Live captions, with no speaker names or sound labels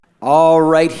All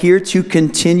right, here to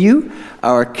continue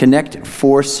our Connect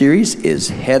 4 series is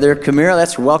Heather Camara.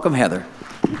 Let's welcome Heather.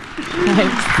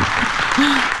 Thanks.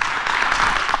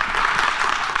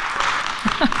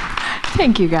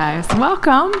 Thank you, guys.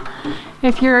 Welcome.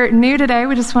 If you're new today,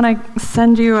 we just want to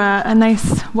send you a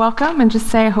nice welcome and just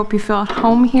say I hope you feel at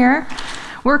home here.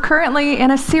 We're currently in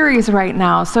a series right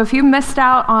now, so if you missed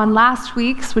out on last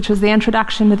week's, which was the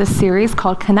introduction to the series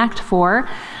called Connect 4,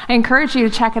 I encourage you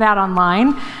to check it out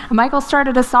online. Michael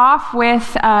started us off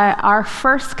with our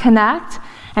first Connect,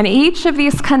 and each of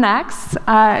these Connects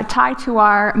tie to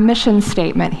our mission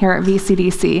statement here at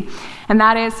VCDC, and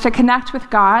that is to connect with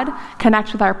God,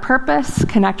 connect with our purpose,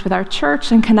 connect with our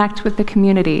church, and connect with the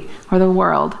community or the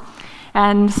world.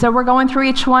 And so we're going through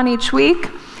each one each week.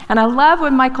 And I love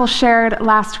what Michael shared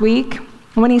last week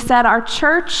when he said our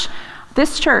church,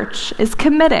 this church, is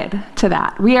committed to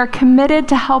that. We are committed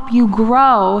to help you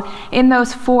grow in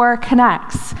those 4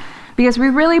 connects. Because we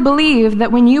really believe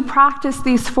that when you practice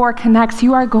these 4 connects,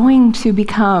 you are going to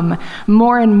become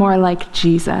more and more like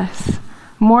Jesus.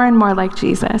 More and more like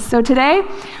Jesus. So today,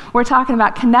 we're talking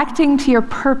about connecting to your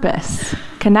purpose.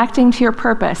 Connecting to your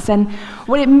purpose. And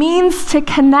what it means to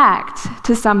connect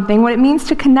to something, what it means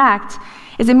to connect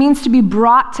is it means to be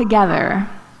brought together.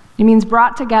 It means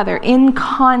brought together in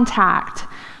contact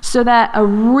so that a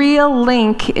real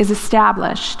link is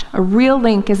established. A real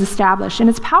link is established, and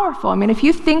it's powerful. I mean, if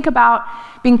you think about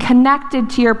being connected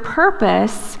to your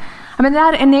purpose, I mean,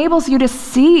 that enables you to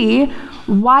see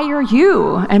why you're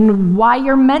you and why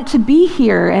you're meant to be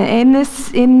here in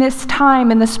this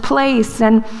time, in this place.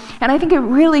 And I think it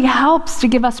really helps to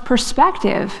give us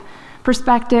perspective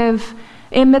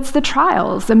amidst the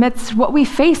trials, amidst what we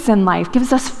face in life,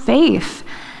 gives us faith.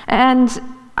 And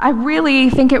I really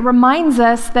think it reminds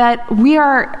us that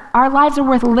our lives are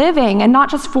worth living, and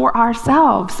not just for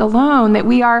ourselves alone, that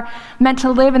we are meant to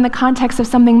live in the context of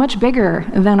something much bigger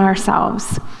than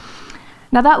ourselves.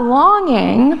 Now that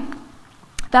longing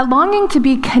to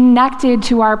be connected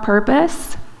to our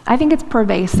purpose, I think it's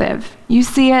pervasive. You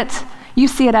see it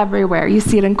everywhere. You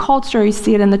see it in culture, you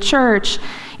see it in the church,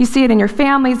 you see it in your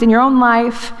families, in your own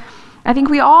life. I think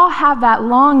we all have that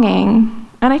longing,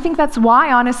 and I think that's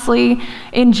why, honestly,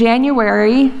 in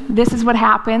January, this is what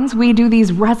happens. We do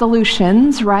these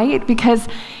resolutions, right? Because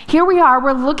here we are,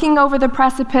 we're looking over the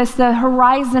precipice, the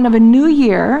horizon of a new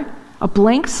year, a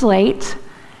blank slate,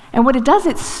 and what it does,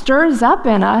 it stirs up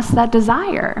in us that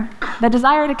desire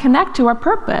to connect to our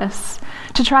purpose,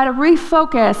 to try to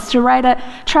refocus,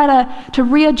 to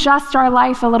readjust our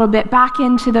life a little bit back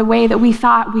into the way that we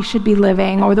thought we should be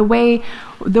living, or the way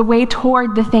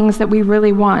toward the things that we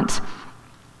really want.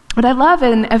 What I love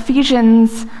in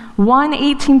Ephesians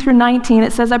 1:18-19,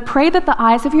 it says, I pray that the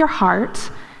eyes of your heart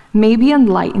may be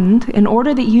enlightened in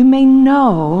order that you may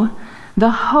know the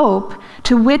hope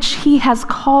to which he has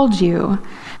called you,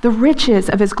 the riches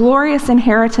of his glorious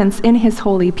inheritance in his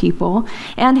holy people,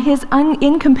 and his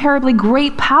incomparably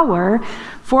great power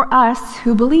for us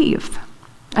who believe.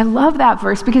 I love that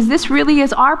verse because this really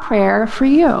is our prayer for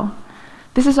you.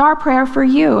 This is our prayer for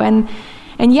you. And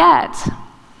yet,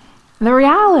 the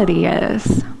reality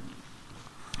is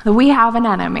that we have an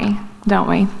enemy, don't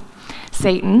we?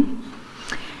 Satan,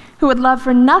 who would love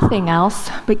for nothing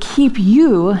else but keep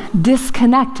you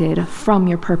disconnected from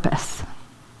your purpose.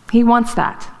 He wants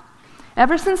that.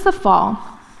 Ever since the fall,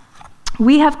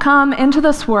 we come into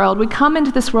this world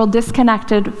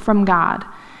disconnected from God,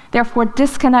 therefore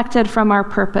disconnected from our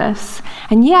purpose.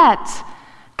 And yet,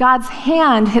 God's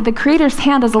hand, the Creator's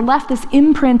hand, has left this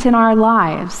imprint in our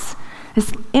lives,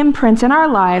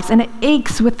 and it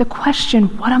aches with the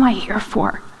question, what am I here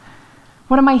for?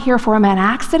 What am I here for? Am I an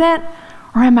accident,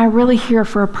 or am I really here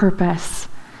for a purpose?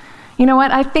 You know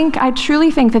what? I truly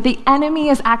think that the enemy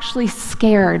is actually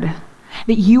scared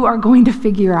that you are going to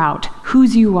figure out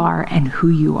whose you are and who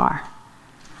you are.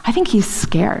 I think he's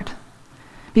scared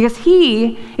because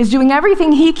he is doing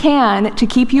everything he can to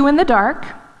keep you in the dark.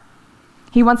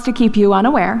 He wants to keep you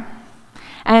unaware.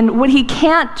 And what he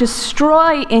can't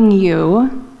destroy in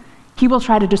you, he will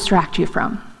try to distract you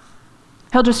from.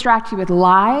 He'll distract you with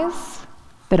lies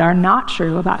that are not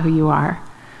true about who you are.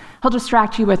 He'll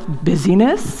distract you with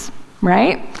busyness,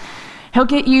 right? He'll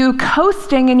get you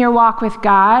coasting in your walk with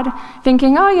God,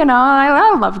 thinking,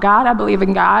 I love God, I believe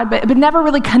in God, but never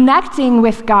really connecting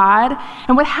with God.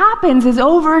 And what happens is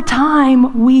over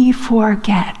time, we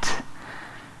forget.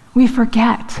 We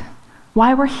forget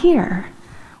why we're here.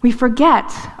 We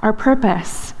forget our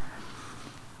purpose.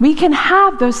 We can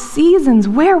have those seasons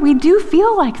where we do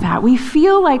feel like that. We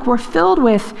feel like we're filled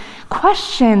with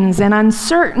questions and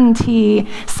uncertainty,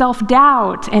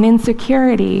 self-doubt and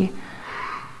insecurity.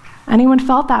 Anyone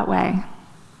felt that way?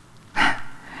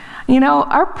 You know,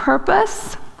 our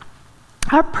purpose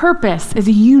is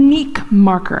a unique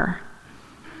marker.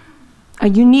 A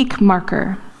unique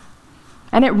marker.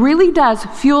 And it really does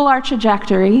fuel our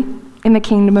trajectory in the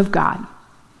kingdom of God.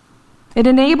 It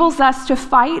enables us to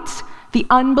fight the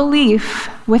unbelief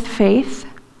with faith,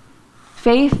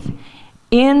 faith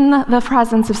in the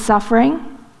presence of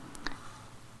suffering,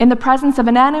 in the presence of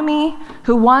an enemy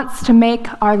who wants to make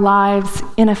our lives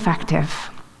ineffective.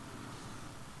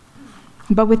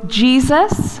 But with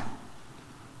Jesus,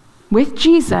 we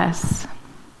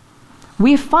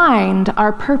find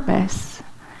our purpose.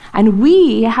 And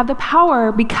we have the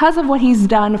power, because of what he's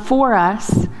done for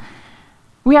us,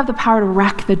 we have the power to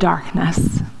wreck the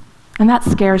darkness. And that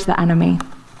scares the enemy.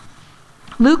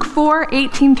 Luke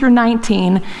 4:18 through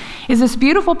 19 is this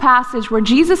beautiful passage where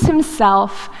Jesus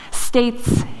himself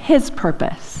states his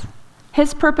purpose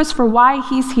for why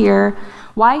he's here,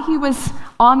 why he was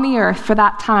on the earth for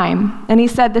that time. And he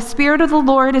said, "The Spirit of the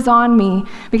Lord is on me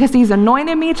because he's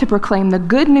anointed me to proclaim the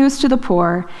good news to the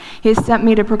poor. He has sent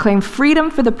me to proclaim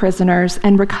freedom for the prisoners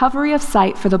and recovery of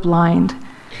sight for the blind,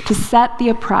 to set the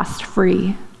oppressed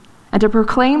free, and to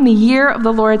proclaim the year of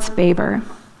the Lord's favor."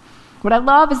 What I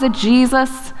love is that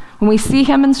Jesus, when we see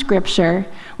him in Scripture,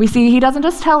 we see he doesn't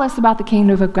just tell us about the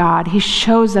kingdom of God, he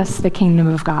shows us the kingdom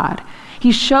of God.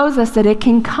 He shows us that it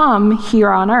can come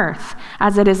here on earth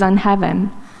as it is in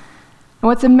heaven. And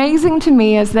what's amazing to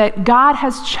me is that God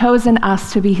has chosen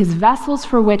us to be his vessels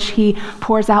for which he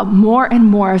pours out more and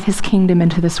more of his kingdom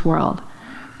into this world,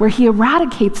 where he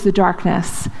eradicates the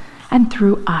darkness and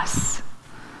through us.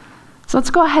 So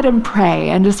let's go ahead and pray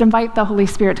and just invite the Holy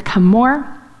Spirit to come more.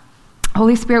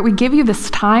 Holy Spirit, we give you this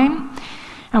time,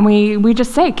 and we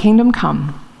just say, kingdom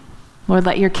come. Lord,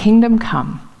 let your kingdom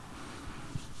come.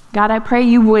 God, I pray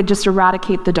you would just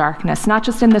eradicate the darkness, not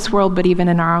just in this world, but even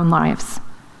in our own lives.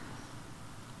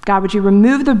 God, would you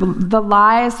remove the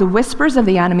lies, the whispers of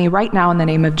the enemy right now in the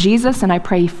name of Jesus, and I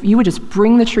pray you would just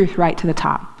bring the truth right to the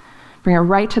top. Bring it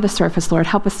right to the surface, Lord.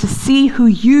 Help us to see who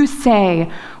you say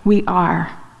we are.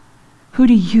 Who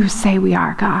do you say we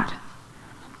are, God?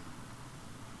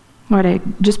 Lord, I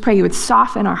just pray you would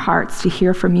soften our hearts to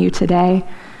hear from you today,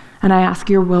 and I ask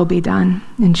your will be done.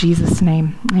 In Jesus'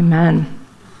 name, amen.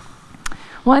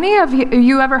 Well, any of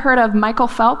you ever heard of Michael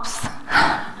Phelps?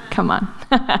 Come on.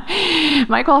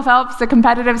 Michael Phelps, a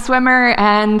competitive swimmer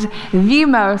and the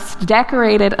most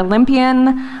decorated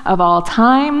Olympian of all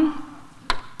time.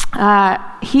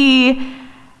 He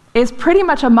is pretty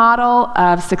much a model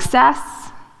of success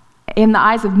in the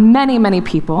eyes of many, many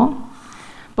people.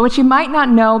 But what you might not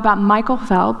know about Michael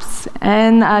Phelps,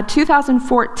 in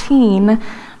 2014,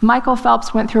 Michael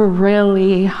Phelps went through a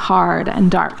really hard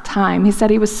and dark time. He said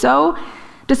he was so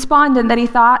despondent that he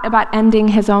thought about ending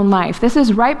his own life. This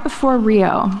is right before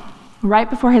Rio, right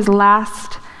before his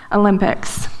last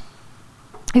Olympics.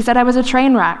 He said, "I was a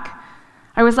train wreck.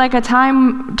 I was like a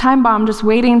time bomb just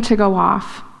waiting to go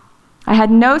off. I had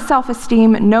no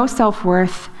self-esteem, no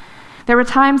self-worth. There were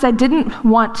times I didn't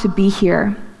want to be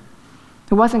here.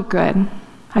 It wasn't good.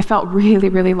 I felt really,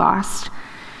 really lost."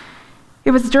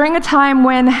 It was during this time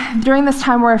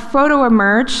where a photo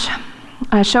emerged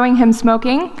showing him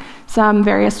smoking some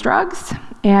various drugs,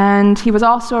 and he was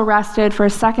also arrested for a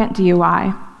second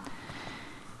DUI.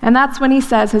 And that's when he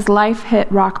says his life hit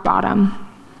rock bottom.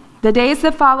 The days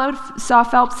that followed saw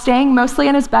Phelps staying mostly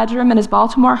in his bedroom in his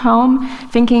Baltimore home,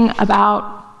 thinking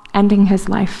about ending his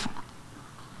life.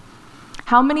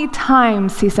 "How many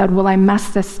times," he said, "will I mess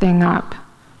this thing up?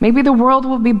 Maybe the world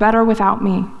will be better without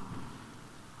me."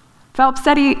 Phelps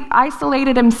said he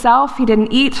isolated himself. He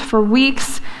didn't eat for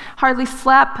weeks, hardly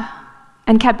slept,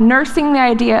 and kept nursing the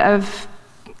idea of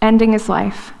ending his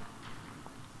life.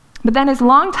 But then his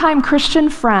longtime Christian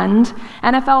friend,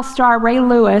 NFL star Ray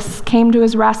Lewis, came to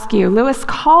his rescue. Lewis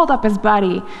called up his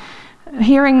buddy,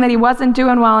 hearing that he wasn't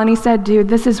doing well, and he said, "Dude,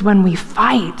 this is when we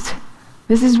fight.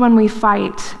 This is when we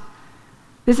fight.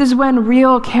 This is when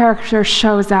real character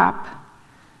shows up.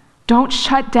 Don't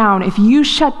shut down. If you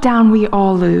shut down, we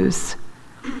all lose."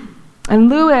 And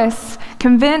Lewis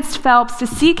convinced Phelps to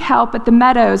seek help at the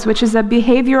Meadows, which is a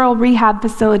behavioral rehab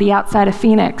facility outside of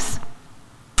Phoenix.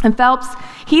 And Phelps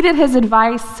heeded his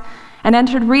advice and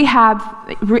entered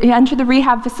the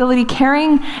rehab facility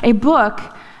carrying a book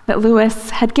that Lewis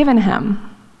had given him.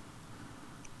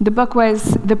 The book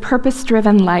was The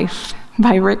Purpose-Driven Life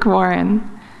by Rick Warren.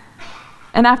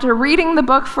 And after reading the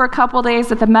book for a couple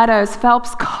days at the Meadows,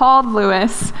 Phelps called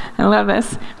Lewis. I love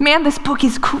this. "Man, this book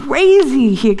is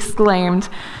crazy," he exclaimed.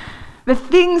 the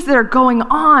things that are going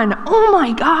on. Oh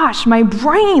my gosh, my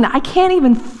brain, I can't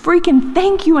even freaking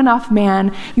thank you enough,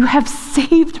 man. You have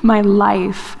saved my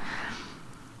life.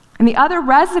 And the other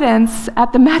residents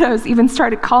at the Meadows even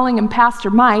started calling him Pastor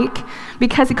Mike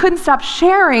because he couldn't stop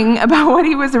sharing about what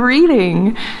he was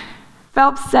reading.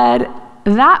 Phelps said,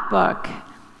 "That book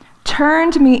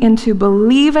turned me into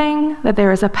believing that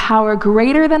there is a power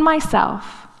greater than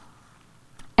myself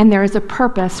and there is a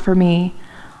purpose for me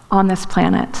on this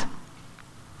planet."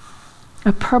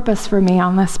 A purpose for me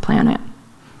on this planet.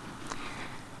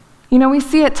 You know, we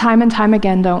see it time and time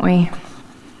again, don't we?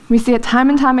 We see it time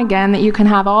and time again that you can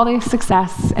have all the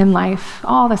success in life,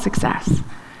 all the success,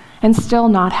 and still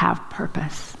not have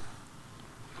purpose.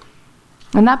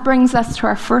 And that brings us to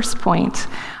our first point.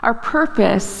 Our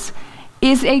purpose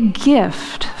is a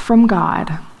gift from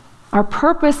God. Our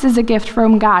purpose is a gift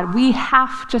from God. We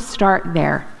have to start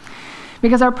there.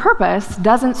 Because our purpose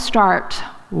doesn't start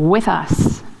with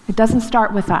us. It doesn't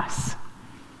start with us.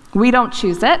 We don't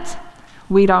choose it,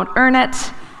 we don't earn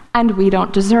it, and we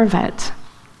don't deserve it.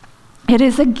 It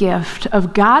is a gift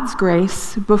of God's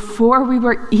grace before we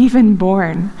were even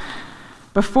born.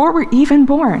 Before we're even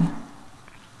born.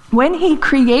 When He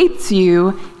creates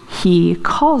you, He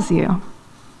calls you.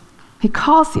 He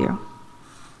calls you.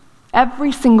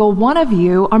 Every single one of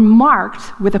you are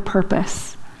marked with a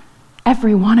purpose.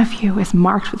 Every one of you is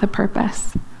marked with a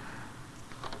purpose.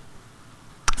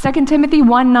 2 Timothy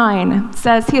 1:9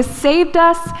 says, "He has saved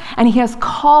us and He has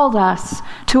called us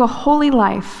to a holy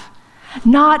life,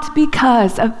 not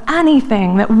because of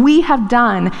anything that we have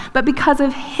done, but because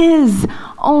of His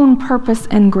own purpose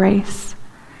and grace."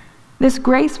 This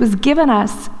grace was given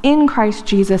us in Christ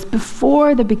Jesus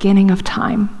before the beginning of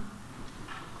time.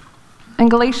 In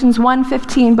Galatians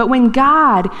 1:15, "But when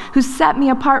God, who set me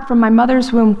apart from my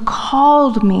mother's womb,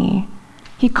 called me,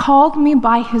 He called me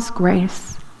by His grace."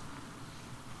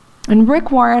 And Rick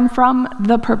Warren from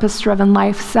The Purpose-Driven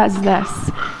Life says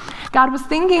this, "God was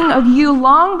thinking of you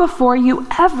long before you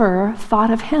ever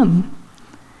thought of Him.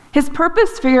 His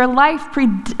purpose for your life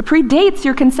predates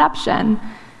your conception.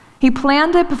 He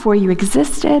planned it before you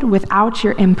existed without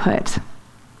your input.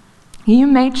 You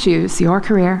may choose your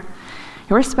career,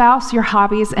 your spouse, your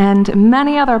hobbies, and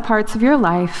many other parts of your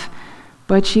life,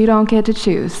 but you don't get to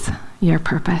choose your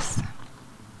purpose."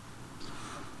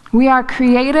 We are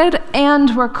created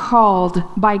and we're called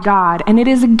by God, and it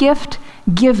is a gift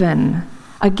given,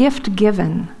 a gift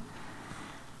given.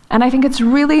 And I think it's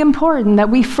really important that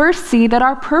we first see that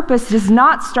our purpose does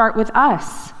not start with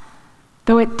us,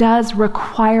 though it does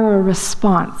require a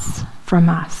response from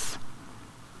us.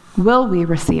 Will we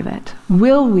receive it?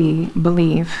 Will we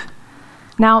believe?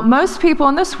 Now, most people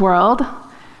in this world,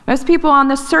 most people on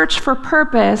the search for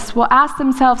purpose will ask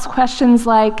themselves questions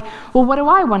like, well, what do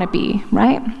I want to be,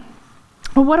 right?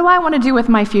 Well, what do I want to do with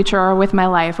my future or with my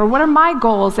life? Or what are my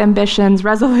goals, ambitions,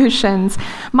 resolutions,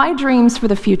 my dreams for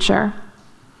the future?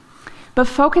 But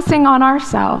focusing on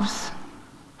ourselves,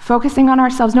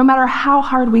 no matter how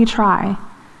hard we try,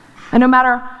 and no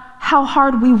matter how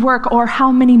hard we work or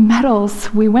how many medals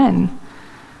we win,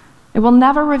 it will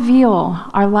never reveal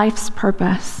our life's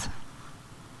purpose.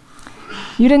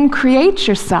 You didn't create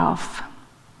yourself,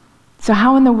 so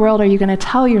how in the world are you going to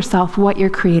tell yourself what you're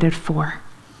created for?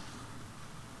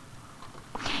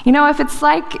 You know, if it's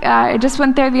like, I just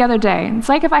went there the other day, it's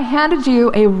like if I handed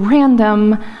you a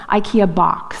random IKEA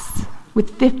box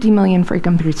with 50 million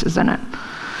freaking pieces in it.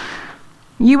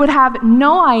 You would have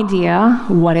no idea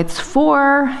what it's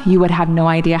for. You would have no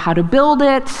idea how to build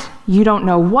it. You don't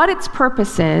know what its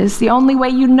purpose is. The only way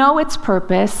you know its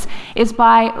purpose is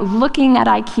by looking at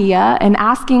IKEA and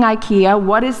asking IKEA,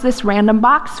 what is this random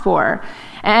box for?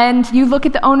 And you look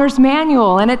at the owner's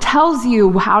manual and it tells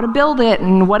you how to build it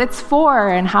and what it's for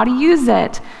and how to use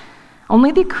it.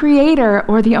 Only the creator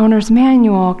or the owner's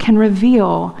manual can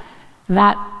reveal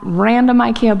that random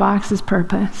IKEA box's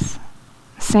purpose.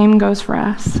 Same goes for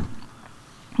us.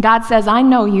 God says, I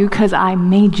know you because I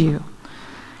made you.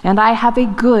 And I have a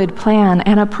good plan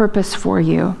and a purpose for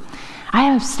you. I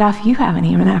have stuff you haven't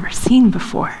even ever seen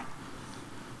before.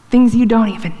 Things you don't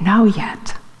even know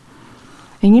yet.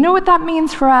 And you know what that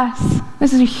means for us?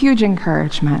 This is a huge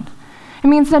encouragement. It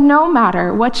means that no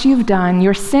matter what you've done,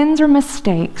 your sins or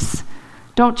mistakes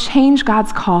don't change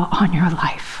God's call on your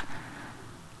life.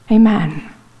 Amen.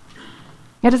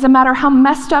 It doesn't matter how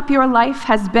messed up your life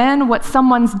has been, what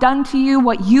someone's done to you,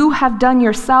 what you have done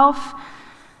yourself.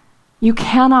 You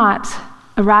cannot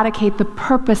eradicate the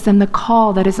purpose and the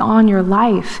call that is on your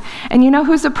life. And you know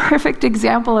who's a perfect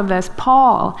example of this?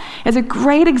 Paul is a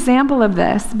great example of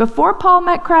this. Before Paul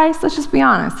met Christ, let's just be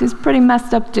honest, he's a pretty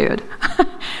messed up dude.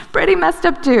 Pretty messed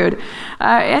up dude.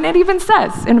 And it even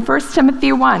says in 1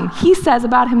 Timothy 1, he says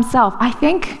about himself, I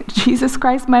thank Jesus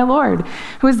Christ my Lord,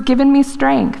 who has given me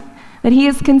strength, that he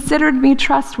has considered me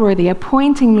trustworthy,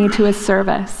 appointing me to his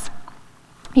service.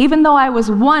 Even though I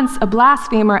was once a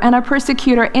blasphemer and a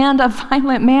persecutor and a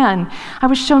violent man, I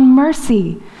was shown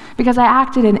mercy because I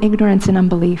acted in ignorance and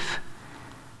unbelief.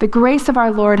 The grace of our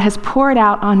Lord has poured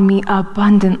out on me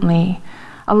abundantly,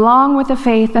 along with the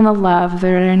faith and the love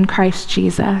that are in Christ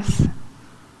Jesus.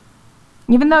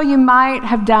 Even though you might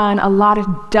have done a lot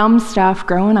of dumb stuff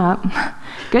growing up,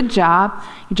 good job.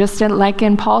 You just didn't like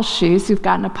in Paul's shoes. You've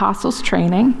got an apostle's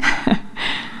training.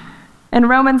 In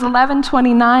Romans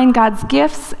 11:29, God's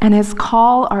gifts and his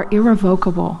call are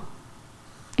irrevocable.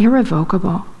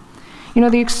 Irrevocable. You know,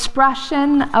 the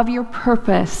expression of your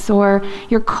purpose or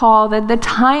your call, the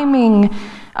timing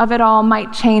of it all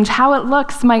might change, how it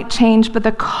looks might change, but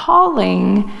the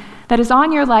calling that is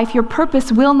on your life, your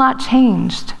purpose will not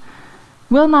change.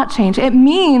 Will not change. It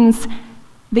means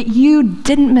that you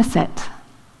didn't miss it.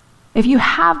 If you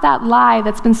have that lie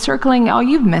that's been circling, oh,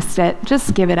 you've missed it,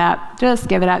 just give it up. Just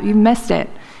give it up. You've missed it.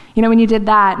 You know, when you did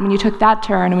that, when you took that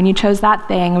turn, when you chose that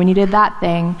thing, when you did that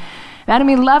thing, the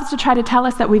enemy loves to try to tell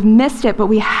us that we've missed it, but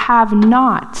we have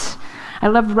not. I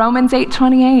love Romans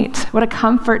 8:28. What a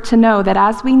comfort to know that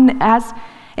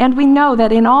and we know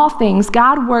that in all things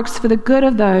God works for the good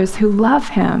of those who love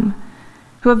him,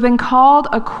 who have been called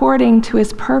according to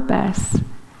his purpose.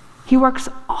 He works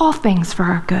all things for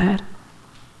our good.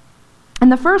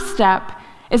 And the first step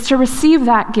is to receive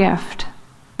that gift,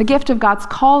 the gift of God's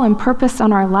call and purpose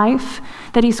on our life,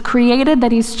 that he's created,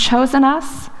 that he's chosen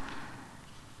us.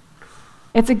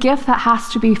 It's a gift that has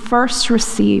to be first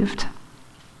received.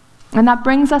 And that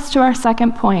brings us to our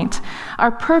second point. Our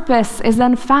purpose is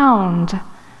then found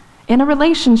in a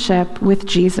relationship with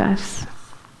Jesus.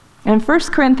 In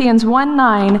 1 Corinthians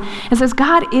 1:9, it says,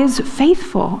 God is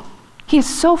faithful. He is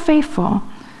so faithful,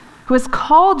 who has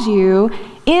called you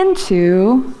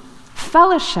into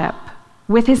fellowship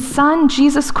with his Son,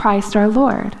 Jesus Christ, our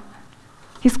Lord.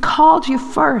 He's called you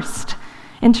first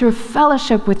into a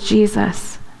fellowship with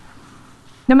Jesus.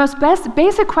 The most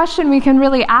basic question we can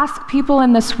really ask people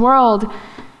in this world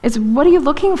is, what are you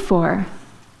looking for?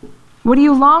 What are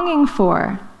you longing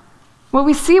for? What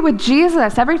we see with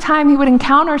Jesus, every time he would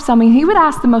encounter someone, he would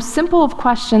ask the most simple of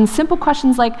questions, simple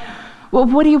questions like, well,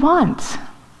 what do you want?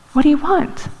 What do you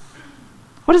want?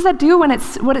 What does that do what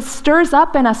it stirs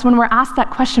up in us when we're asked that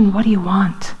question, what do you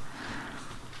want?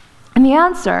 And the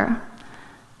answer,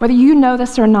 whether you know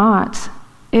this or not,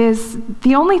 is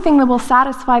the only thing that will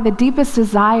satisfy the deepest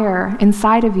desire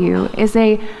inside of you is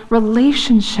a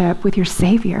relationship with your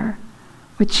Savior,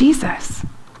 with Jesus.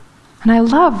 And I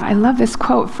love this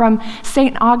quote from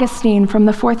St. Augustine from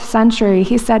the 4th century.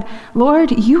 He said,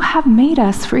 Lord, you have made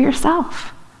us for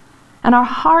yourself, and our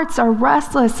hearts are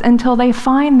restless until they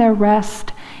find their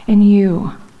rest in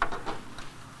you.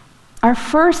 Our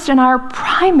first and our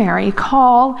primary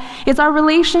call is our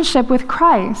relationship with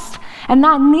Christ, and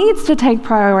that needs to take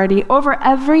priority over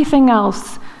everything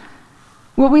else.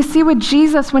 What we see with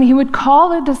Jesus, when he would call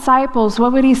the disciples,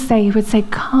 what would he say? He would say,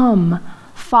 come,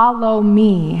 follow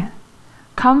me.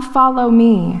 Come follow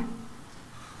me.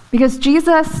 Because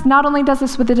Jesus not only does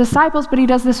this with the disciples, but he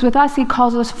does this with us. He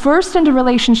calls us first into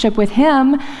relationship with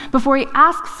him before he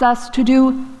asks us to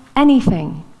do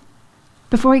anything.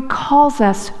 Before he calls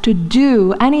us to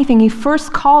do anything, he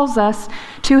first calls us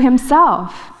to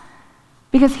himself.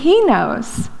 Because he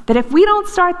knows that if we don't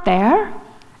start there,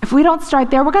 we're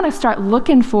going to start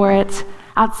looking for it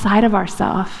outside of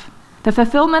ourselves. The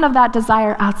fulfillment of that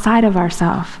desire outside of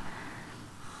ourselves.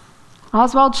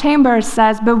 Oswald Chambers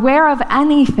says, beware of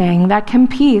anything that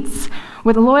competes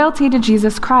with loyalty to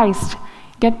Jesus Christ.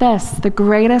 Get this, the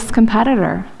greatest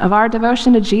competitor of our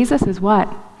devotion to Jesus is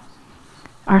what?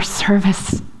 Our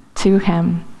service to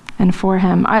him and for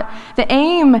him. The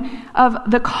aim of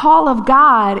the call of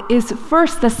God is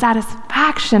first the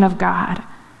satisfaction of God.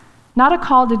 Not a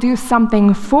call to do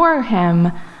something for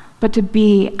him, but to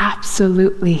be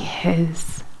absolutely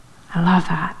his. I love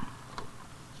that.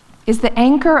 Is the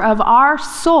anchor of our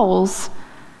souls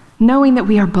knowing that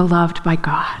we are beloved by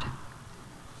God.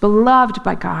 Beloved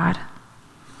by God.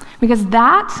 Because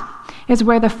that is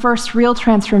where the first real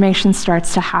transformation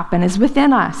starts to happen, is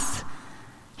within us.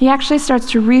 He actually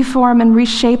starts to reform and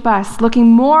reshape us, looking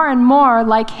more and more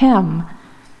like him.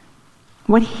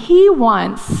 What he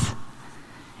wants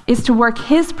is to work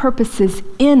his purposes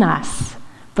in us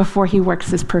before he works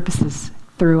his purposes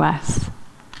through us.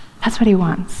 That's what he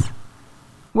wants.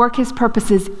 Work his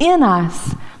purposes in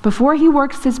us before he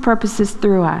works his purposes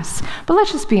through us. But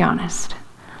let's just be honest.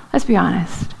 Let's be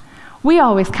honest. We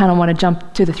always kind of want to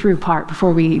jump to the through part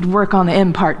before we work on the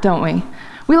in part, don't we?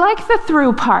 We like the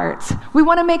through part. We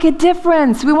want to make a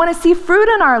difference. We want to see fruit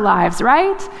in our lives,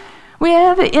 right? We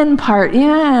have the in part.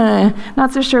 Yeah,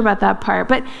 not so sure about that part.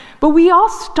 But we all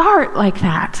start like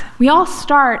that. We all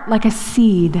start like a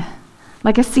seed.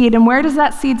 Like a seed. And where does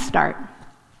that seed start?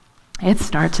 It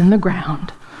starts in the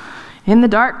ground. In the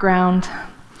dark ground.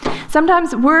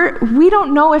 Sometimes we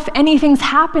don't know if anything's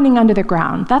happening under the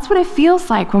ground. That's what it feels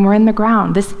like when we're in the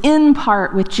ground. This in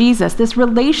part with Jesus, this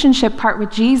relationship part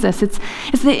with Jesus. It's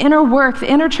the inner work,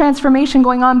 the inner transformation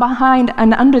going on behind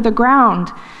and under the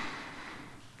ground.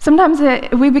 Sometimes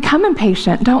we become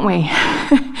impatient, don't we?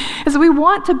 As we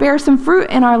want to bear some fruit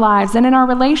in our lives and in our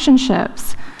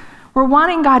relationships. We're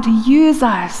wanting God to use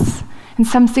us in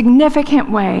some significant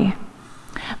way.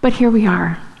 But here we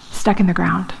are, stuck in the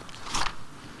ground.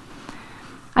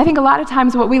 I think a lot of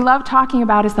times what we love talking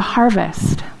about is the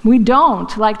harvest. We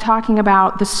don't like talking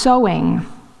about the sowing.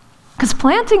 Because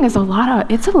planting is a lot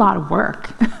of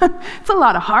work. It's a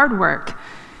lot of hard work.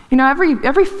 You know,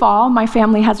 every fall, my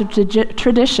family has a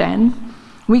tradition.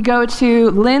 We go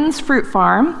to Lynn's Fruit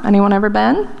Farm. Anyone ever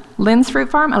been? Lynn's Fruit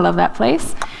Farm? I love that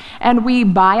place. And we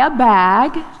buy a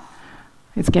bag.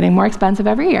 It's getting more expensive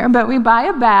every year, but we buy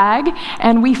a bag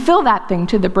and we fill that thing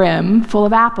to the brim full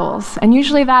of apples. And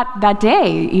usually that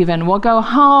day even, we'll go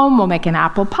home, we'll make an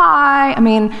apple pie. I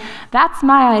mean, that's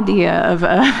my idea of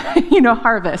a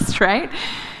harvest, right?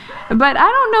 But I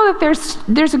don't know that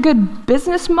there's a good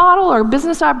business model or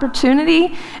business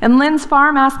opportunity in Lynn's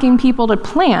Farm asking people to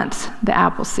plant the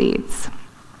apple seeds.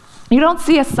 You don't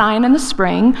see a sign in the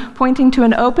spring pointing to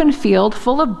an open field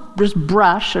full of just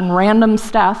brush and random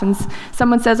stuff, and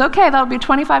someone says, okay, that'll be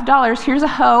 $25, here's a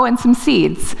hoe and some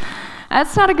seeds.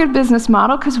 That's not a good business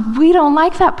model because we don't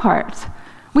like that part.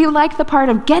 We like the part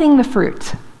of getting the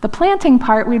fruit. The planting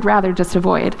part we'd rather just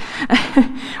avoid.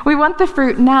 We want the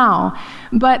fruit now,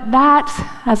 but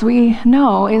that, as we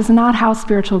know, is not how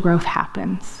spiritual growth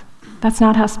happens. That's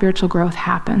not how spiritual growth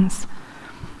happens.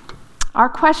 Our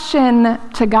question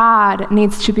to God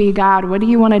needs to be, God, what do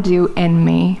you want to do in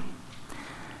me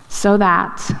so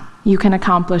that you can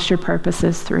accomplish your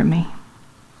purposes through me?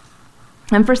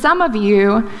 And for some of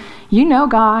you, you know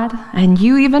God, and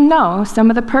you even know some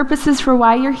of the purposes for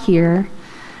why you're here,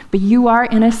 but you are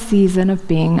in a season of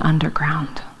being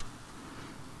underground.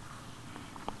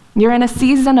 You're in a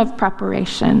season of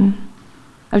preparation,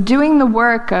 of doing the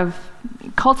work of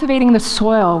cultivating the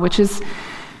soil, which is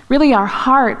really our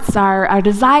hearts, our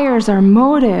desires, our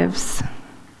motives.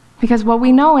 Because what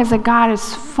we know is that God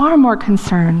is far more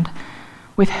concerned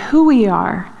with who we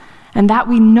are and that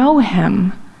we know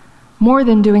him more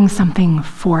than doing something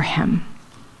for him,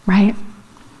 right?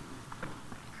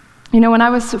 You know, when I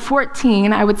was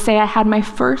 14, I would say I had my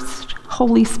first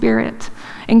Holy Spirit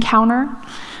encounter.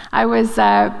 I was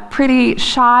a pretty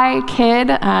shy kid,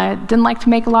 didn't like to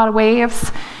make a lot of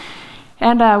waves.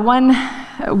 And one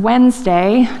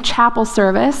Wednesday chapel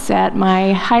service at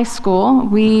my high school,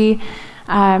 we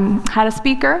had a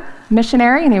speaker,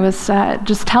 missionary, and he was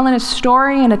just telling his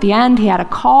story, and at the end he had a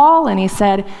call, and he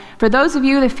said, for those of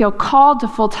you that feel called to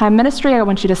full-time ministry, I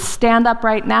want you to stand up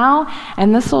right now.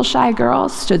 And this little shy girl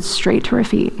stood straight to her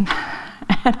feet.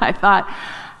 And I thought,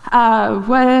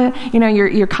 what?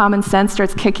 Your common sense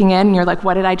starts kicking in, and you're like,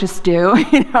 what did I just do?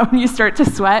 And you start to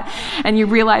sweat, and you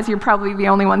realize you're probably the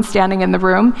only one standing in the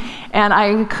room. And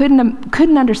I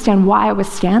couldn't understand why I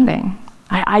was standing.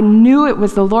 I knew it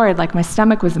was the Lord, like my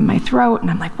stomach was in my throat, and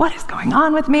I'm like, what is going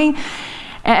on with me?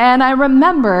 And I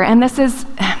remember, and this is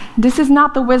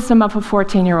not the wisdom of a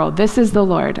 14-year-old. This is the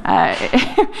Lord.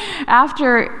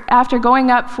 After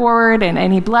going up forward,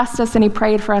 and he blessed us and he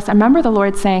prayed for us, I remember the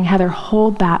Lord saying, Heather,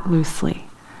 hold that loosely.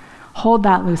 Hold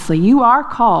that loosely. You are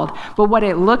called, but what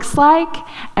it looks like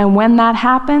and when that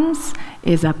happens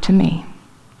is up to me.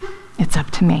 It's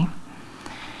up to me.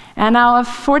 And now a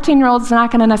 14-year-old's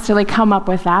not going to necessarily come up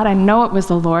with that. I know it was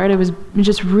the Lord. It was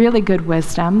just really good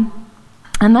wisdom.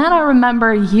 And then I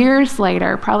remember years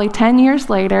later, probably 10 years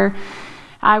later,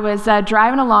 I was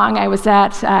driving along. I was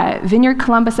at Vineyard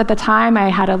Columbus at the time. I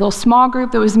had a little small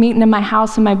group that was meeting in my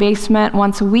house in my basement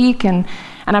once a week, and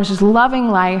I was just loving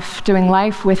life, doing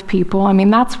life with people. I mean,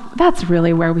 that's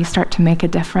really where we start to make a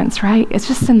difference, right? It's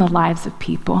just in the lives of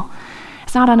people.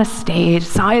 It's not on a stage.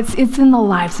 It's in the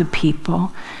lives of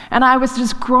people. And I was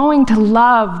just growing to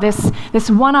love this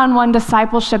one-on-one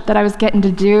discipleship that I was getting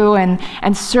to do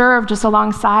and serve just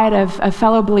alongside of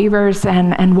fellow believers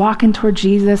and walking toward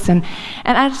Jesus. And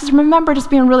I just remember just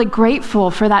being really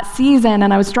grateful for that season.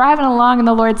 And I was driving along and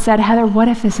the Lord said, Heather, what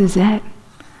if this is it?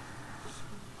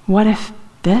 What if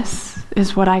this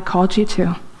is what I called you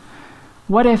to?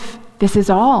 What if this is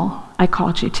all I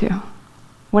called you to?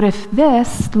 What if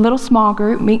this little small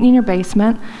group meeting in your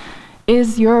basement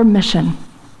is your mission?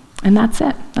 And that's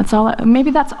it.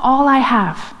 Maybe that's all I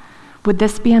have. Would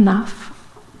this be enough?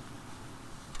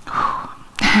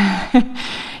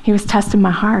 He was testing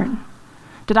my heart.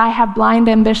 Did I have blind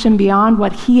ambition beyond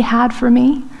what he had for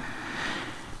me?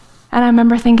 And I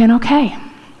remember thinking, okay,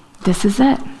 this is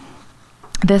it.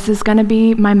 This is going to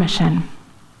be my mission.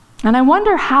 And I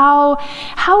wonder how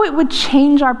it would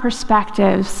change our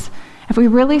perspectives if we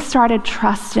really started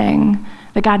trusting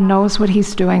that God knows what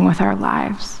he's doing with our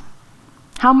lives.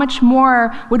 How much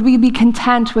more would we be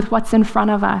content with what's in front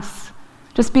of us?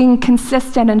 Just being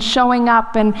consistent and showing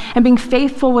up and being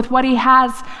faithful with what he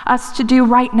has us to do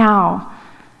right now.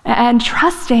 And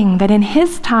trusting that in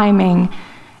his timing,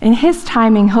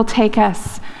 he'll take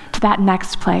us to that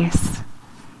next place.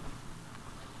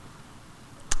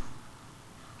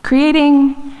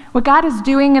 Creating what God is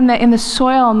doing in the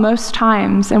soil most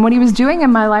times, and what he was doing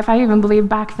in my life, I even believe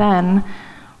back then,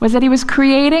 was that he was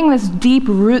creating this deep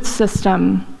root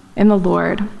system in the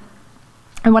Lord.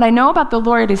 And what I know about the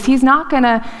Lord is he's not going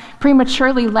to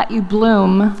prematurely let you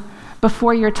bloom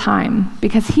before your time,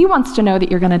 because he wants to know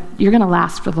that you're going to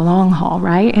last for the long haul,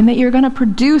 right? And that you're going to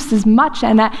produce as much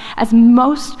and as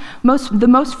the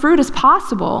most fruit as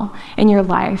possible in your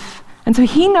life. And so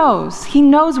he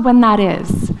knows when that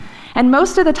is. And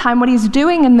most of the time what he's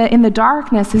doing in the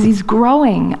darkness is he's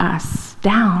growing us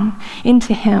down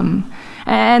into him.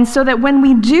 And so that when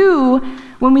we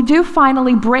do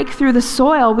finally break through the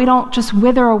soil, we don't just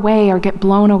wither away or get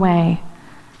blown away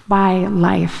by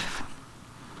life.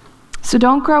 So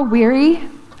don't grow weary.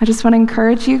 I just want to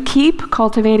encourage you, keep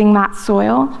cultivating that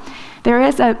soil. There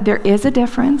is a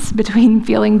difference between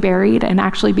feeling buried and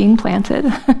actually being planted,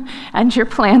 and you're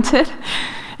planted.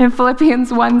 In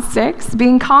Philippians 1:6,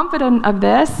 being confident of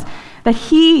this, that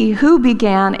he who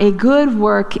began a good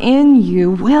work in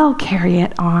you will carry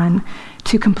it on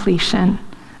to completion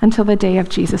until the day of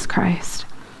Jesus Christ.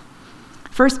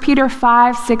 1 Peter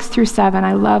 5:6-7,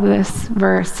 I love this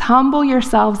verse. Humble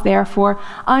yourselves, therefore,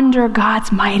 under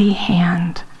God's mighty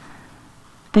hand,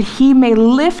 that he may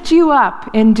lift you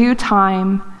up in due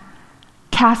time.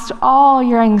 Cast all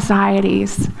your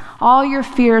anxieties, all your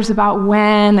fears about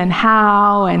when and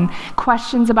how, and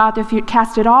questions about the future,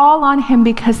 cast it all on him,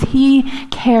 because he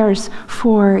cares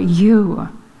for you.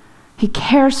 He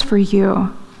cares for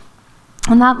you.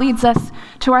 And that leads us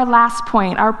to our last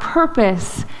point. Our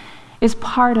purpose is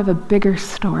part of a bigger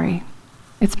story.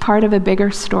 It's part of a bigger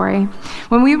story.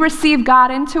 When we receive God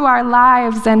into our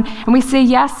lives and we say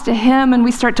yes to him and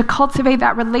we start to cultivate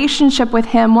that relationship with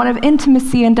him, one of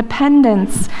intimacy and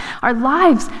dependence, our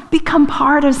lives become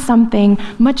part of something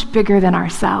much bigger than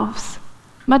ourselves.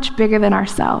 Much bigger than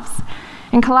ourselves.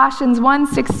 In Colossians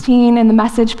 1:16, in the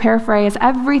Message paraphrase,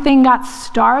 everything got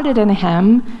started in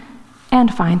him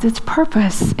and finds its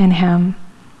purpose in him.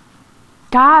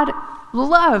 God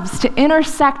loves to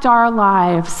intersect our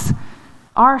lives,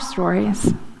 our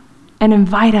stories, and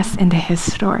invite us into his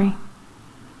story.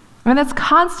 And that's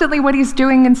constantly what he's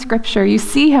doing in Scripture. You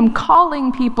see him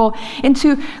calling people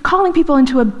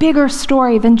into a bigger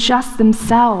story than just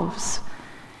themselves.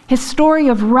 His story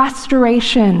of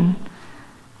restoration.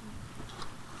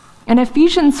 In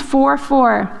Ephesians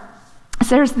 4:4, it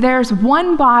says, there's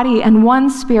one body and one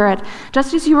spirit,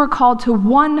 just as you were called to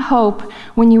one hope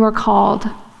when you were called.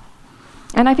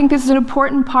 And I think this is an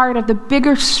important part of the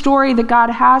bigger story that God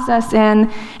has us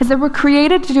in, is that we're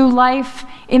created to do life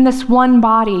in this one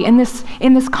body, in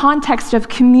this context of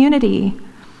community.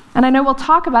 And I know we'll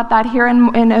talk about that here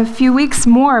in a few weeks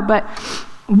more, but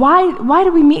why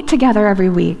do we meet together every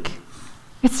week?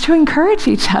 It's to encourage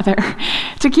each other,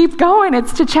 to keep going.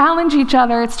 It's to challenge each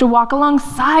other. It's to walk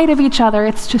alongside of each other.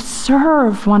 It's to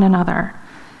serve one another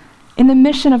in the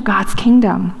mission of God's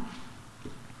kingdom.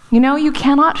 You know, you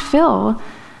cannot fulfill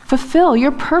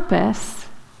your purpose,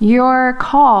 your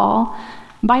call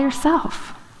by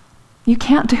yourself. You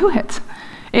can't do it.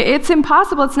 It's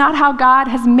impossible. It's not how God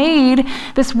has made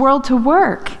this world to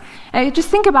work. Just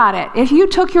think about it. If you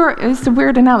took it's a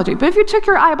weird analogy, but if you took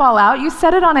your eyeball out, you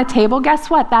set it on a table, guess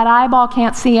what? That eyeball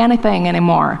can't see anything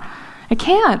anymore. It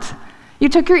can't. You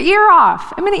took your ear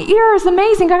off. I mean, the ear is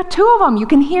amazing. Got 2 of them. You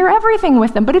can hear everything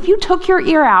with them. But if you took your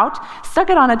ear out, stuck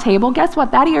it on a table, guess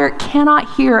what? That ear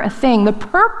cannot hear a thing. The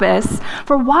purpose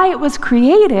for why it was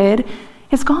created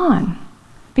is gone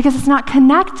because it's not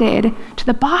connected to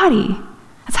the body.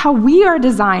 That's how we are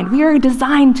designed. We are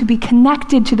designed to be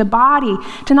connected to the body,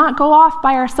 to not go off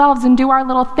by ourselves and do our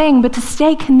little thing, but to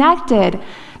stay connected,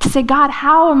 to say, God,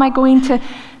 how am I going to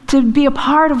be a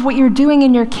part of what you're doing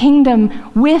in your kingdom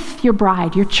with your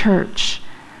bride, your church?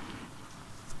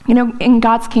 You know, in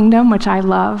God's kingdom, which I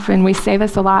love, and we say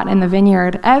this a lot in the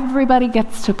Vineyard, everybody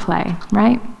gets to play,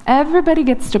 right? Everybody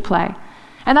gets to play.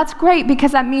 And that's great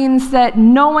because that means that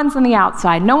no one's on the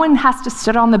outside. No one has to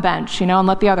sit on the bench, and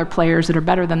let the other players that are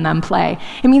better than them play.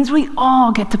 It means we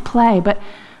all get to play. But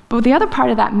the other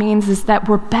part of that means is that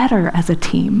we're better as a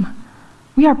team.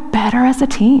 We are better as a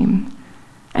team.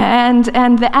 And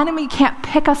the enemy can't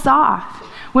pick us off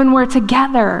when we're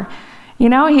together.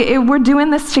 We're doing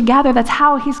this together. That's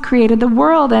how he's created the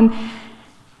world. And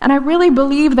I really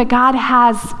believe that God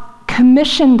has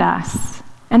commissioned us.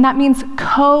 And that means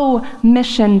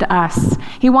co-missioned us.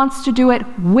 He wants to do it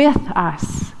with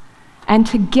us. And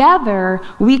together,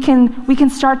 we can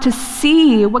start to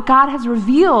see what God has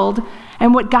revealed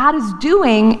and what God is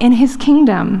doing in his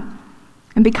kingdom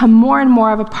and become more and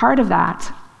more of a part of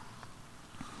that.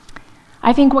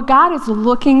 I think what God is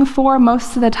looking for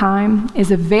most of the time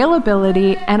is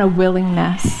availability and a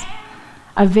willingness.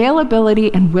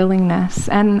 Availability and willingness.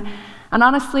 And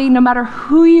honestly, no matter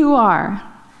who you are,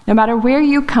 no matter where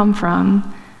you come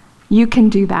from, you can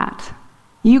do that.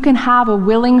 You can have a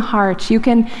willing heart. You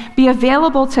can be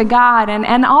available to God.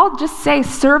 And I'll just say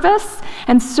service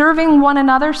and serving one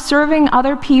another, serving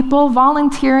other people,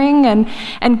 volunteering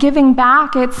and giving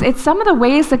back. It's some of the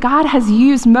ways that God has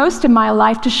used most of my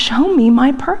life to show me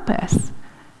my purpose.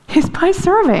 Is by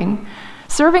serving.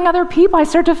 Serving other people, I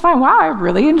start to find, wow, I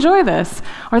really enjoy this.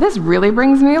 Or this really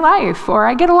brings me life. Or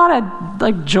I get a lot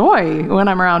of joy when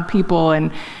I'm around people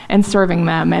and serving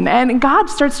them. And God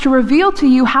starts to reveal to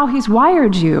you how he's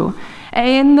wired you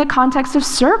in the context of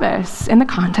service, in the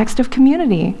context of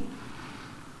community.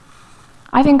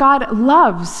 I think God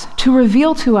loves to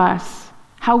reveal to us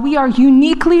how we are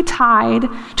uniquely tied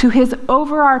to his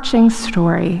overarching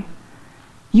story.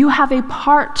 You have a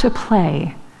part to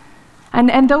play.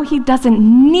 And though he doesn't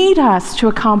need us to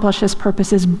accomplish his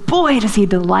purposes, boy, does he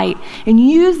delight in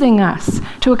using us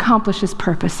to accomplish his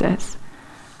purposes.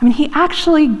 I mean,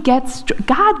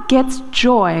 God gets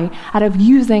joy out of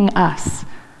using us.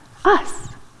 Us.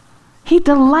 He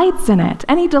delights in it,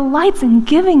 and he delights in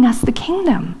giving us the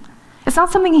kingdom. It's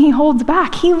not something he holds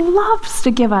back. He loves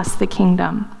to give us the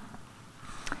kingdom.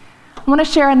 I want to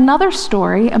share another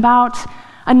story about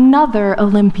another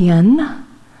Olympian,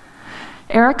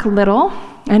 Eric Liddell.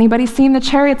 Anybody seen The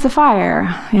Chariots of Fire?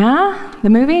 Yeah? The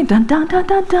movie? Dun, dun, dun,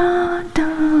 dun, dun,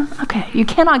 dun. Okay, you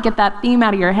cannot get that theme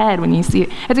out of your head when you see it.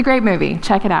 It's a great movie.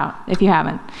 Check it out if you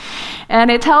haven't. And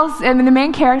the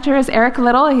main character is Eric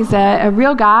Liddell. He's a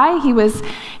real guy. He was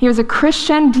a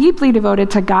Christian, deeply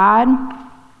devoted to God,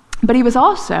 but he was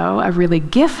also a really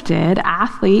gifted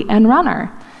athlete and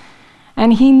runner.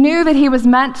 And he knew that he was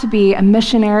meant to be a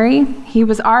missionary. He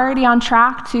was already on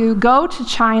track to go to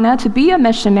China to be a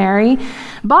missionary,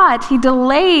 but he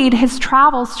delayed his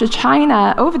travels to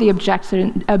China over the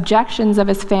objections of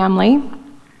his family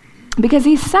because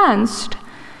he sensed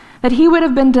that he would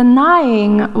have been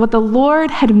denying what the Lord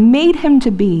had made him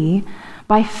to be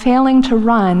by failing to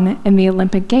run in the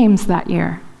Olympic Games that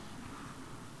year.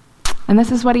 And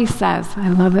this is what he says. I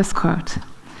love this quote.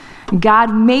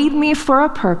 God made me for a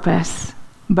purpose,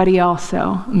 but he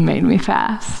also made me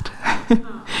fast.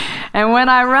 And when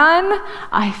I run,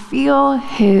 I feel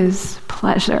his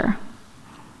pleasure.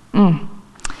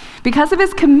 Because of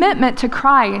his commitment to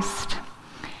Christ,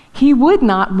 he would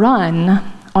not run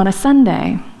on a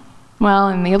Sunday. Well,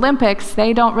 in the Olympics,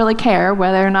 they don't really care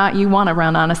whether or not you want to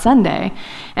run on a Sunday.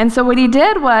 And so what he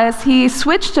did was he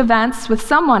switched events with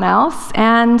someone else,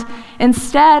 and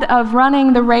instead of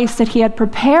running the race that he had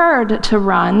prepared to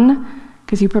run,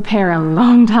 because you prepare a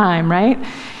long time, right?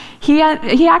 He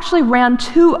actually ran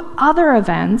 2 other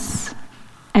events,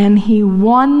 and he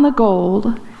won the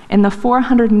gold in the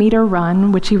 400-meter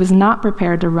run, which he was not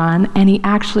prepared to run, and he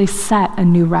actually set a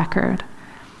new record.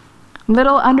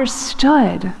 Liddell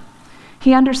understood.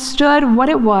 He understood what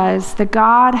it was that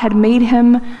God had made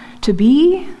him to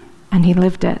be, and he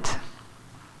lived it.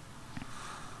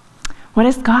 What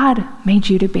has God made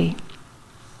you to be?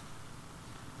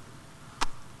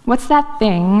 What's that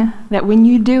thing that when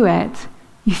you do it,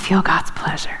 you feel God's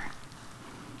pleasure?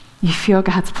 You feel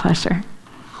God's pleasure.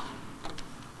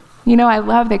 You know, I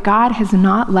love that God has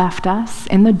not left us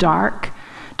in the dark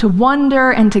to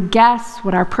wonder and to guess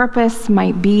what our purpose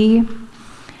might be.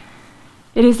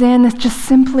 It is in just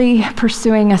simply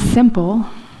pursuing a simple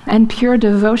and pure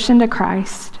devotion to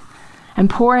Christ and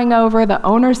poring over the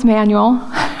owner's manual,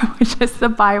 which is the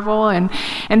Bible,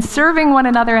 and serving one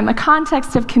another in the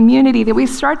context of community that we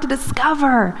start to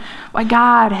discover why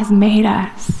God has made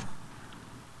us.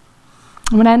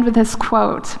 I'm going to end with this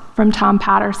quote from Tom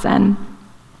Patterson.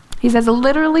 He says,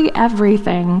 literally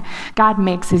everything God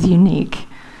makes is unique.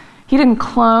 He didn't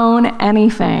clone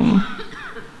anything.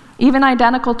 Even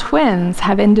identical twins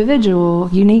have individual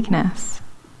uniqueness.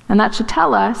 And that should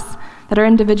tell us that our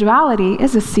individuality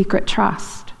is a secret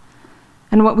trust.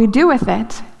 And what we do with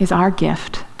it is our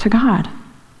gift to God.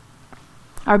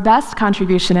 Our best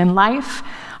contribution in life,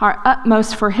 our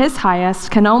utmost for his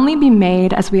highest, can only be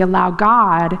made as we allow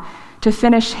God to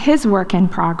finish his work in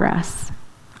progress,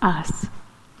 us,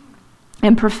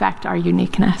 and perfect our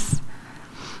uniqueness.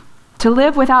 To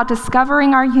live without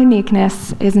discovering our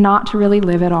uniqueness is not to really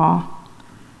live at all.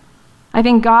 I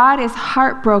think God is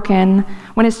heartbroken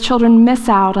when his children miss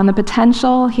out on the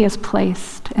potential he has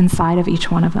placed inside of each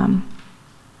one of them.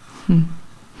 In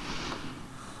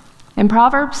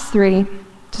Proverbs 3,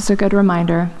 just a good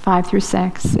reminder,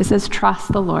 5-6, it says,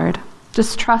 trust the Lord.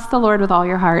 Just trust the Lord with all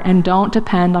your heart and don't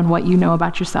depend on what you know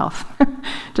about yourself.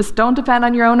 Just don't depend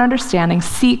on your own understanding.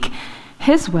 Seek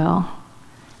his will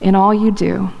in all you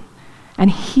do,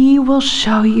 and he will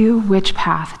show you which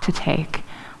path to take.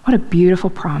 What a beautiful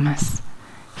promise.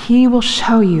 He will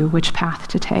show you which path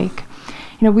to take.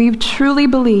 You know, we truly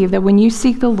believe that when you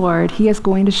seek the Lord, he is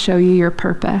going to show you your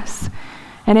purpose.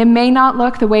 And it may not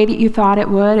look the way that you thought it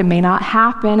would. It may not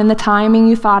happen in the timing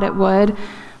you thought it would,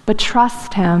 but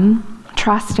trust him.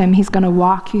 Trust him. He's going to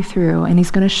walk you through, and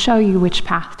he's going to show you which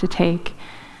path to take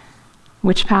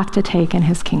in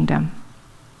his kingdom.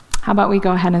 How about we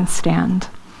go ahead and stand?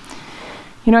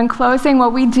 You know, in closing,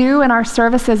 what we do in our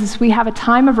services is we have a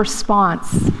time of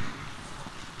response.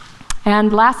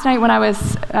 And last night when I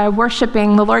was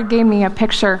worshiping, the Lord gave me a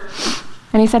picture.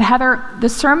 And he said, Heather, the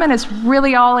sermon is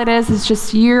really all it is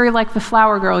just you're like the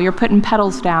flower girl. You're putting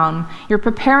petals down. You're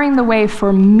preparing the way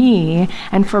for me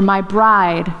and for my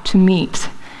bride to meet.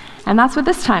 And that's what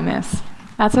this time is.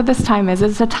 That's what this time is.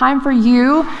 It's a time for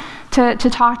you to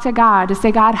talk to God, to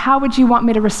say, God, how would you want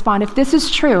me to respond? If this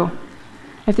is true,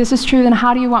 then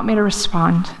how do you want me to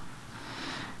respond?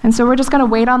 And so we're just going to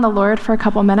wait on the Lord for a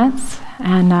couple minutes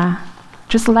and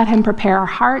just let him prepare our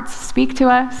hearts, speak to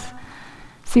us,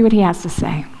 see what he has to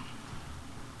say.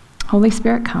 Holy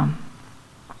Spirit, come.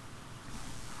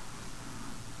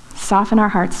 Soften our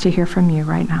hearts to hear from you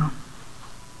right now.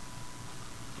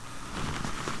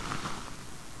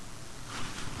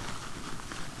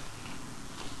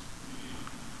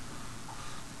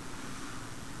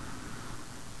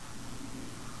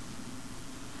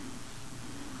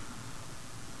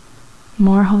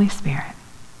 More Holy Spirit.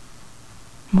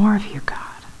 More of you, God.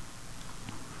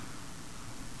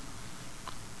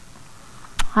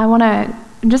 I want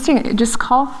to just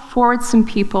call forward some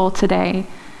people today.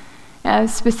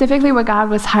 Specifically what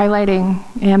God was highlighting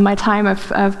in my time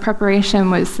of preparation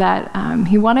was that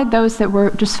he wanted those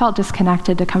that just felt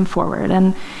disconnected to come forward.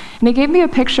 And he gave me a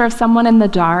picture of someone in the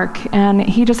dark, and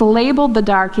he just labeled the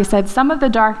dark. He said some of the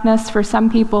darkness for some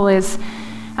people is,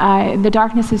 the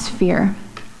darkness is fear.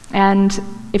 And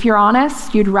if you're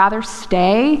honest, you'd rather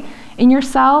stay in your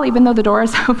cell, even though the door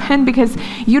is open, because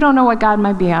you don't know what God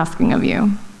might be asking of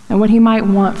you and what he might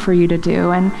want for you to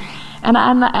do. And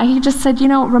he just said,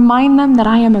 remind them that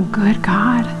I am a good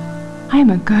God. I am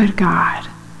a good God.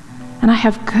 And I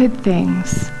have good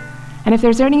things. And if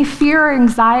there's any fear or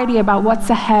anxiety about what's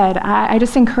ahead, I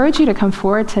just encourage you to come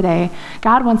forward today.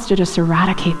 God wants to just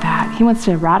eradicate that. He wants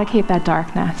to eradicate that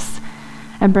darkness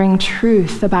and bring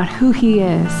truth about who he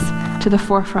is to the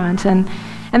forefront. And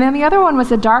then the other one was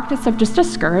the darkness of just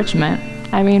discouragement.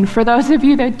 I mean, for those of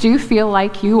you that do feel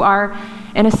like you are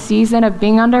in a season of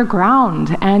being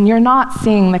underground and you're not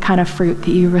seeing the kind of fruit that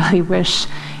you really wish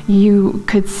you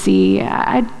could see,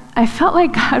 I felt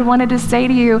like God wanted to say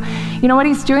to you, what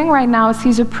he's doing right now is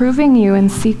he's approving you in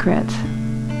secret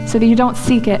so that you don't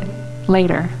seek it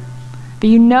later.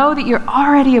 But you know that you're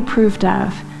already approved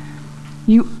of.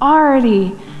 You already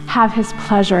have his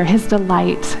pleasure, his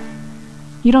delight.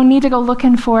 You don't need to go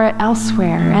looking for it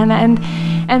elsewhere.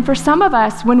 And for some of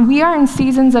us, when we are in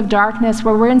seasons of darkness,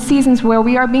 where we're in seasons where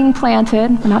we are being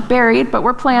planted, we're not buried, but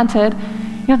we're planted,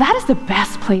 that is the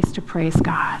best place to praise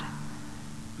God.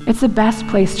 It's the best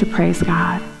place to praise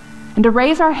God. And to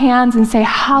raise our hands and say,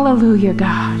 hallelujah,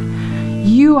 God,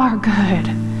 you are good.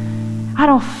 I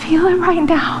don't feel it right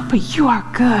now, but you are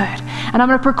good. And I'm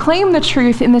going to proclaim the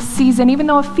truth in this season, even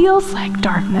though it feels like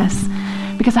darkness,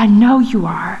 because I know you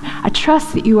are. I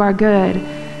trust that you are good.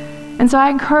 And so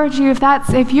I encourage you,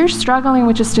 if you're struggling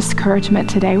with just discouragement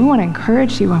today, we want to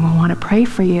encourage you and we want to pray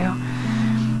for you.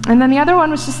 And then the other one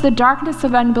was just the darkness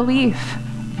of unbelief.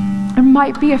 There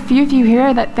might be a few of you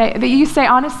here that you say,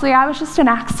 honestly, I was just an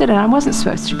accident. I wasn't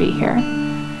supposed to be here.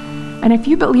 And if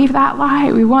you believe that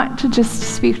lie, we want to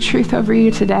just speak truth over you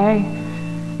today.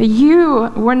 That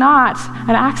you were not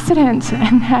an accident,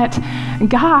 and that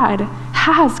God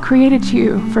has created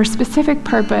you for a specific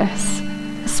purpose.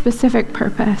 A specific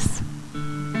purpose.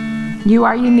 You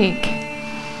are unique.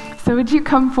 So would you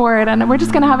come forward, and we're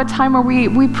just going to have a time where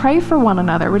we pray for one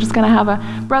another. We're just going to have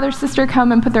a brother, sister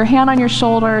come and put their hand on your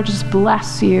shoulder, just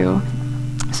bless you.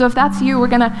 So if that's you, we're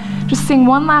going to just sing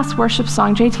one last worship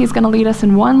song. JT is going to lead us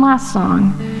in one last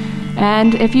song.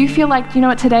 And if you feel like, you know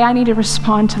what, today I need to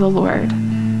respond to the Lord.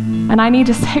 And I need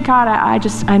to say, God,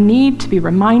 I need to be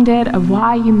reminded of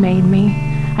why you made me.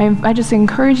 I just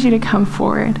encourage you to come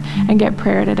forward and get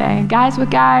prayer today. Guys with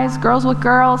guys, girls with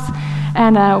girls.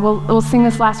 And we'll sing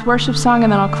this last worship song,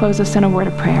 and then I'll close us in a word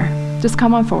of prayer. Just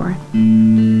come on forward.